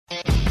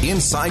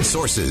Inside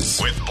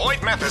Sources with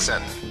Boyd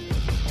Matheson.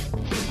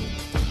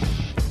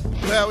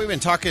 Well, we've been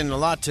talking a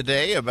lot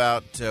today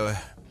about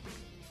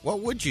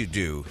what would you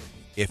do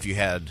if you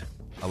had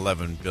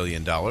 $11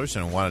 billion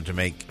and wanted to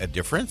make a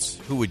difference?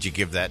 Who would you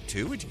give that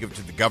to? Would you give it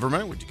to the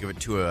government? Would you give it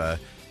to a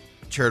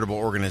charitable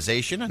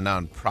organization, a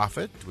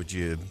nonprofit? Would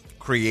you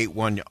create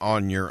one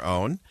on your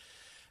own?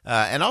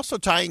 And also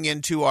tying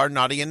into our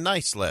naughty and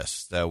nice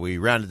list. We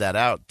rounded that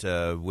out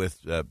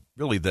with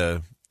really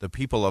the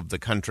people of the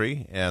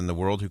country and the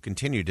world who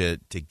continue to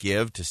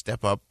give, to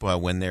step up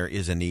when there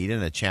is a need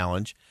and a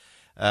challenge.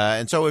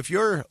 And so if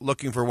you're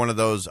looking for one of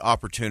those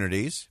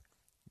opportunities,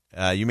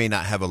 you may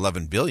not have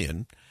 $11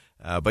 billion,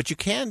 but you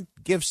can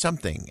give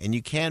something and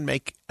you can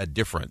make a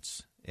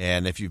difference.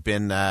 And if you've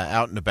been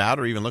out and about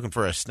or even looking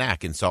for a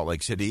snack in Salt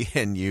Lake City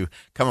and you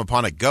come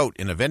upon a goat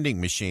in a vending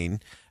machine,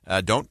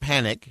 don't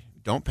panic.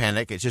 Don't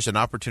panic. It's just an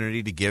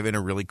opportunity to give in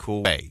a really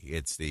cool way.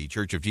 It's the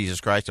Church of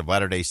Jesus Christ of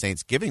Latter-day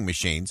Saints giving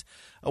machines,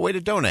 a way to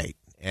donate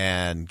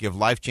and give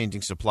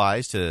life-changing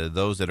supplies to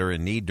those that are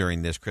in need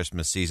during this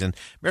Christmas season.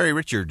 Mary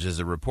Richards is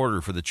a reporter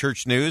for the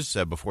Church News.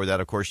 Before that,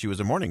 of course, she was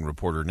a morning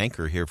reporter and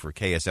anchor here for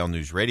KSL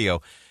News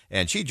Radio.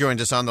 And she joined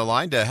us on the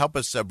line to help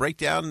us break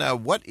down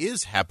what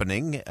is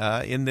happening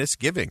in this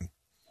giving.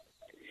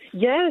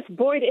 Yes,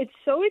 Boyd, it's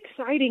so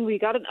exciting. We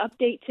got an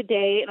update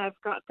today, and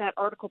I've got that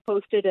article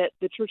posted at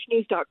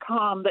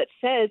thechurchnews.com that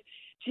says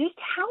just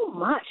how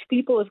much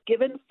people have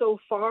given so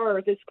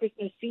far this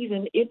Christmas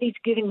season in these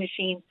giving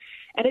machines,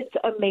 and it's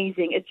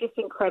amazing. It's just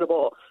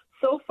incredible.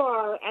 So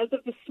far, as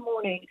of this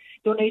morning,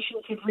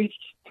 donations have reached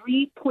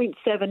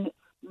 $3.7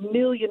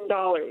 million.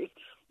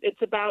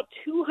 It's about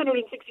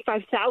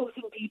 265,000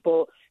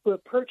 people who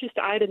have purchased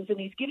items in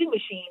these giving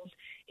machines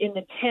in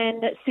the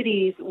 10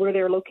 cities where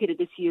they're located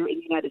this year in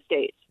the United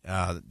States.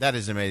 That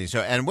is amazing.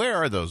 So, and where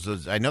are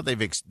those? I know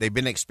they've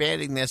been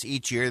expanding this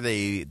each year.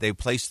 They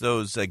place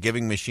those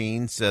giving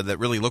machines that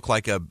really look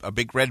like a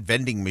big red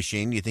vending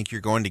machine. You think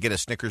you're going to get a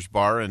Snickers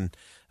bar, and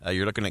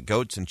you're looking at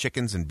goats and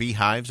chickens and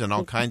beehives and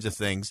all kinds of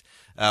things.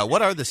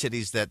 What are the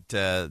cities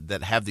that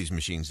have these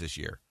machines this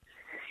year?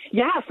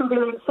 Yeah, so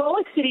they're in Salt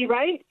Lake City,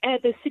 right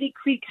at the City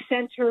Creek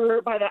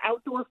Center by the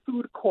outdoor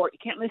food court. You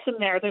can't miss them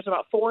there. There's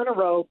about 4 in a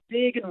row,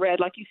 big and red,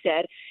 like you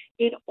said.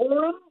 In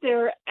Orem,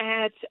 they're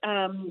at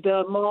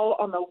the mall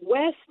on the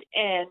west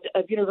end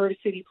of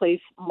University Place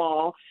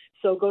Mall.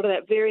 So go to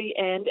that very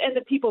end. And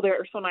the people there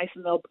are so nice,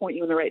 and they'll point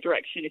you in the right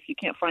direction if you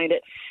can't find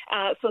it.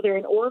 So they're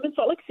in Orem and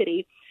Salt Lake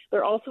City.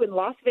 They're also in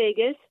Las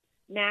Vegas,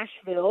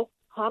 Nashville,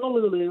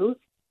 Honolulu,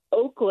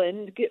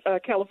 Oakland,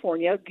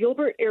 California,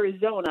 Gilbert,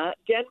 Arizona,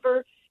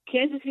 Denver,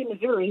 Kansas City,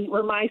 Missouri,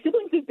 where my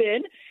siblings have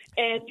been,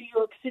 and New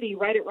York City,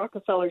 right at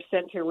Rockefeller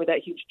Center, where that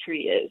huge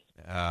tree is.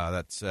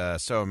 That's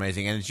so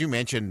amazing. And as you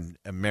mentioned,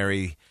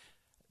 Mary,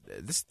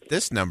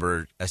 this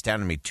number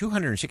astounded me.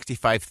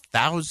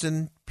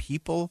 265,000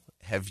 people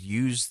have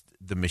used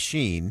the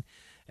machine.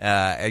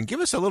 And give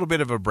us a little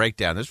bit of a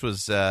breakdown. This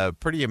was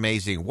pretty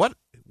amazing. What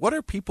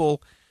are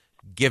people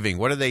giving?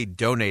 What are they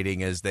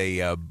donating as they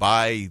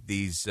buy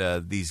these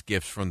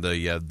gifts from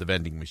the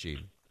vending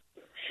machine?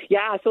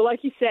 Yeah, so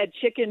like you said,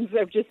 chickens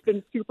have just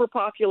been super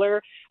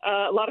popular.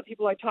 A lot of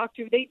people I talk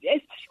to,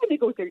 especially when they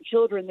go with their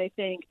children, they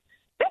think,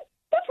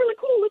 that's really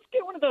cool, let's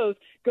get one of those.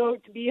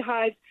 Goats,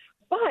 beehives.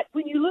 But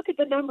when you look at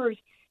the numbers,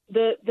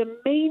 the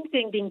main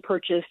thing being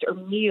purchased are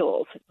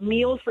meals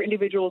for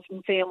individuals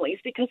and families.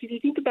 Because if you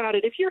think about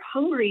it, if you're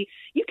hungry,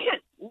 you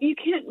can't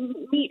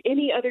meet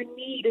any other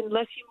need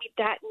unless you meet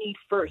that need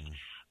first.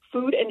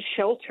 Food and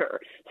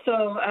shelter.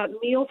 So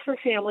meals for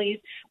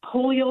families,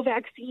 polio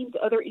vaccines,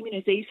 other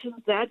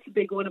immunizations, that's a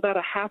big one, about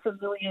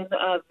 500,000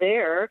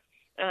 there.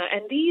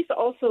 And these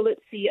also,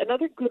 let's see,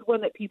 another good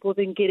one that people have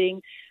been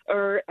getting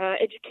are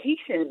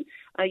education,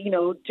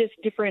 just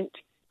different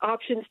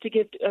options to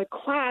give a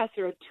class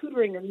or a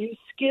tutoring or new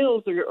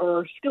skills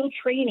or skill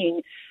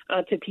training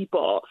to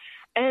people.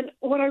 And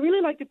what I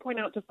really like to point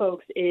out to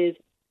folks is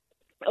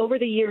over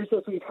the years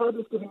as we've had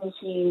these giving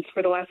machines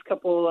for the last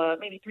couple,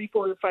 maybe 3,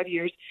 4, or 5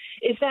 years,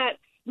 is that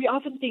we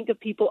often think of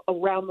people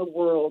around the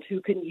world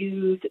who can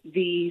use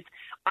these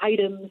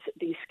items,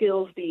 these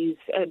skills, these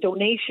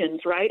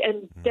donations, right?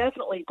 And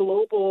definitely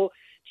global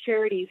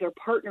charities are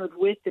partnered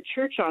with the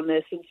church on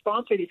this and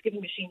sponsor these giving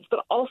machines,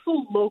 but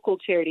also local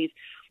charities.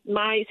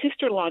 My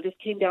sister-in-law just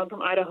came down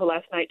from Idaho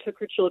last night, took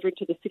her children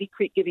to the City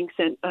Creek giving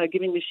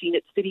machine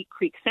at City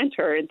Creek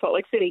Center in Salt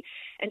Lake City,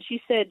 and she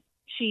said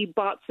she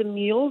bought some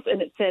meals,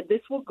 and it said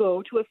this will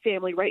go to a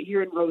family right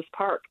here in Rose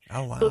Park.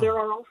 Oh, wow. So there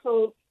are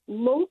also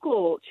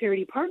local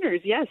charity partners.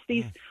 Yes,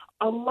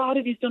 a lot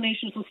of these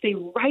donations will stay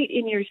right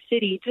in your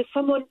city to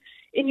someone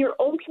in your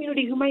own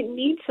community who might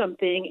need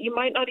something. You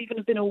might not even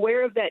have been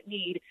aware of that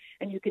need,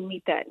 and you can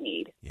meet that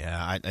need.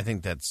 Yeah, I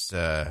think that's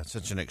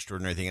such an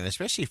extraordinary thing, and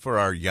especially for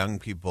our young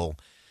people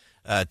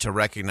to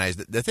recognize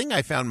that. The thing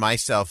I found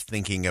myself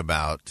thinking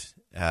about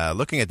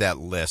looking at that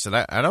list, and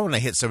I don't want to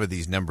hit some of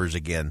these numbers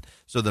again.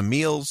 So the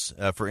meals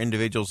for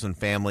individuals and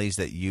families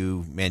that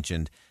you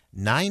mentioned,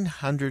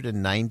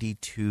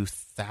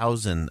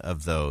 992,000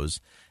 of those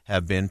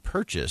have been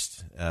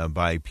purchased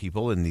by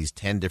people in these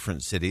 10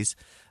 different cities.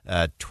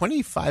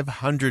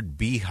 2,500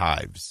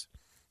 beehives,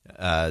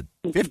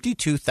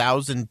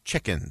 52,000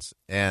 chickens,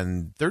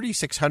 and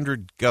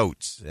 3,600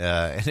 goats.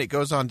 And it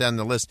goes on down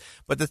the list.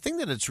 But the thing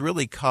that it's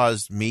really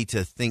caused me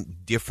to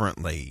think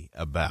differently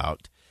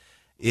about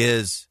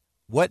is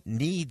what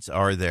needs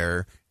are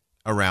there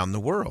around the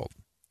world?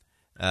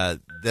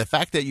 The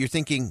fact that you're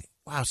thinking,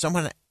 wow,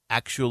 someone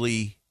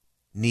actually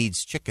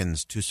needs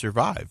chickens to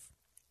survive.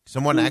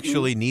 Someone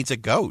actually needs a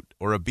goat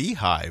or a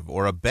beehive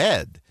or a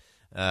bed.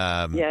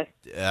 Yes.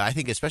 I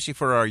think especially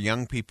for our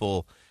young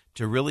people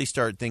to really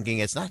start thinking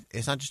it's not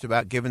just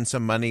about giving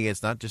some money.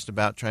 It's not just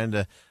about trying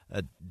to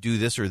do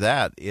this or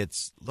that.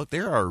 It's, look,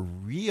 there are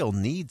real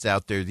needs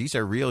out there. These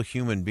are real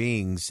human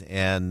beings.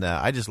 And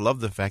I just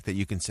love the fact that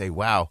you can say,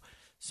 wow,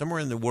 somewhere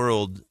in the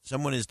world,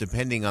 someone is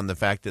depending on the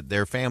fact that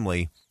their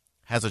family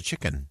has a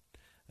chicken.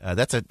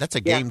 That's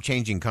a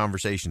game-changing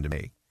conversation to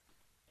me.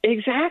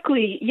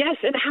 Exactly. Yes.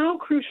 And how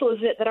crucial is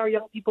it that our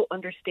young people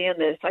understand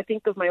this? I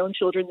think of my own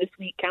children this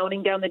week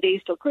counting down the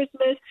days till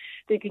Christmas,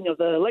 thinking of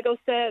the Lego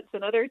sets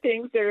and other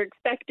things they're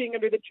expecting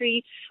under the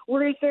tree,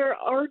 whereas there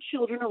are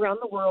children around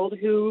the world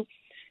who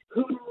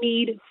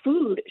need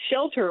food,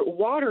 shelter,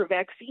 water,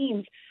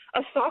 vaccines,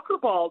 a soccer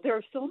ball. There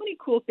are so many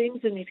cool things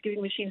in these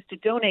giving machines to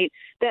donate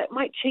that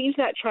might change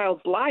that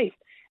child's life.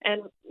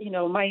 And, you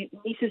know, my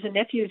nieces and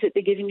nephews at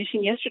the giving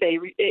machine yesterday,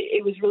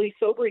 it was really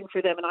sobering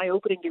for them and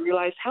eye-opening to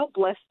realize how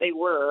blessed they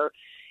were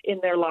in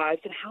their lives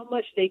and how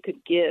much they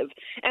could give.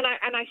 And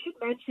I should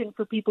mention,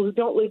 for people who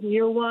don't live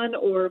near one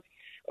or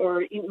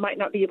you might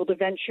not be able to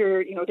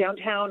venture, you know,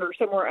 downtown or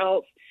somewhere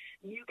else,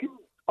 you can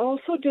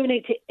also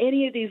donate to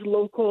any of these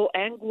local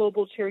and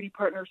global charity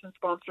partners and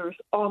sponsors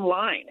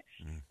online.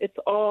 It's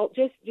all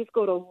just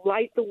go to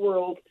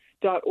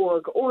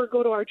lighttheworld.org or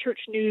go to our Church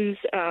News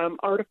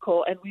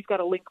article, and we've got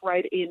a link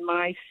right in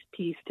my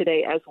piece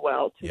today as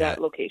well to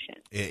that location.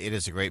 It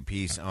is a great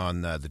piece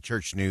on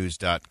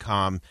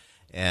thechurchnews.com,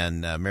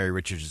 and Mary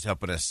Richards is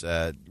helping us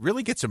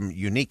really get some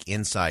unique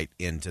insight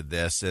into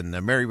this. And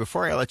Mary,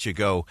 before I let you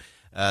go,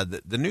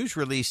 the news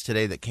release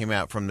today that came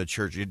out from the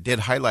church, it did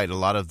highlight a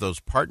lot of those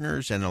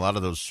partners and a lot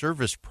of those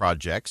service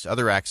projects,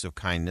 other acts of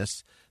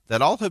kindness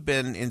that all have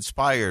been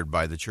inspired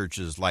by the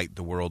church's Light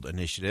the World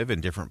initiative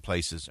in different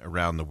places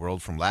around the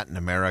world, from Latin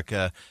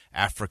America,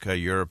 Africa,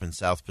 Europe, and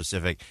South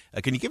Pacific.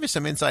 Can you give us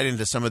some insight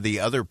into some of the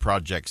other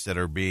projects that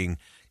are being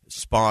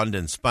spawned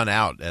and spun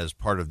out as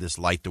part of this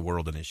Light the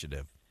World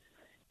initiative?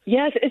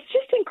 Yes, it's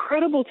just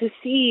incredible to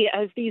see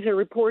as these are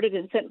reported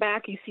and sent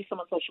back. You see some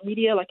on social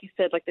media, like you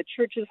said, like the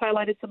church has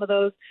highlighted some of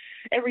those,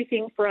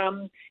 everything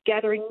from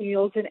gathering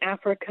meals in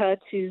Africa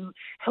to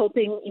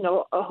helping, you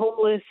know, a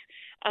homeless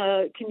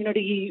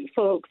community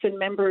folks and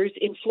members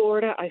in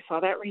Florida. I saw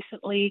that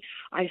recently.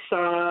 I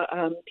saw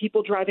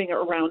people driving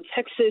around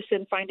Texas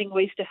and finding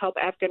ways to help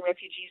Afghan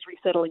refugees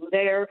resettling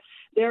there.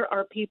 There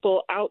are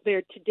people out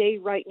there today,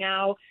 right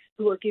now,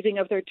 who are giving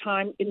of their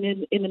time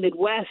in the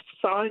Midwest,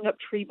 sawing up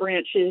tree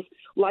branches,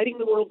 lighting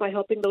the world by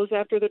helping those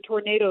after the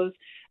tornadoes.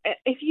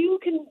 If you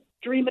can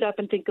dream it up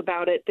and think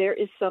about it, there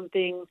is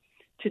something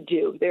to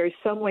do. There is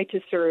some way to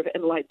serve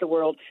and light the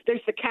world.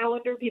 There's the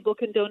calendar. People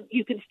can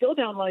you can still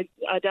download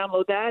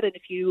that, and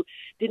if you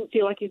didn't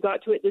feel like you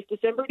got to it this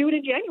December, do it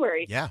in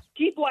January. Yeah.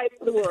 Keep lighting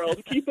the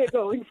world. Keep it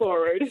going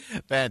forward.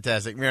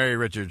 Fantastic. Mary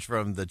Richards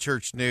from the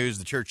Church News,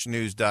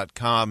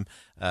 thechurchnews.com,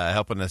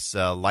 helping us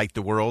light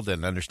the world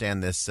and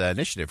understand this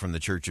initiative from the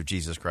Church of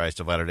Jesus Christ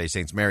of Latter-day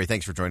Saints. Mary,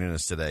 thanks for joining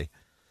us today.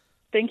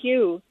 Thank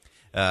you.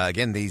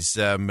 Again, these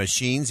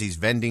machines, these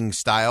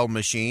vending-style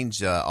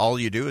machines, all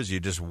you do is you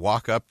just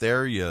walk up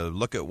there, you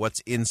look at what's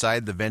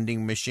inside the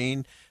vending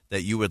machine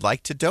that you would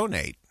like to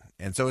donate.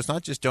 And so it's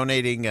not just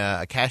donating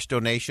a cash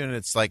donation.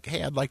 It's like,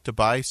 hey, I'd like to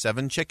buy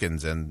 7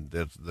 chickens, and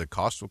the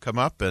cost will come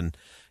up, and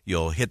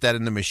you'll hit that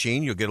in the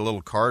machine. You'll get a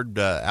little card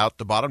out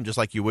the bottom, just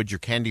like you would your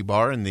candy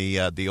bar in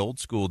the old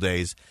school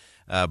days.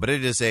 But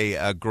it is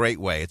a great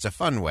way. It's a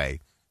fun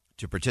way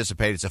to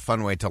participate. It's a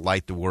fun way to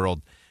light the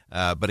world.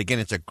 But again,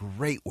 it's a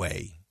great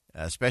way,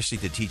 especially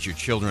to teach your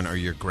children or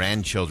your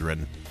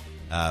grandchildren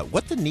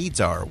what the needs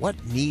are,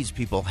 what needs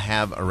people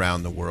have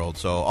around the world.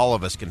 So all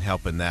of us can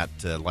help in that,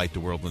 light the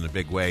world in a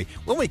big way.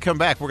 When we come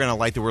back, we're going to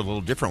light the world a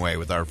little different way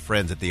with our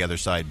friends at The Other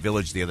Side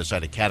Village, The Other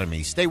Side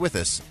Academy. Stay with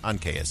us on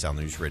KSL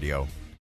News Radio.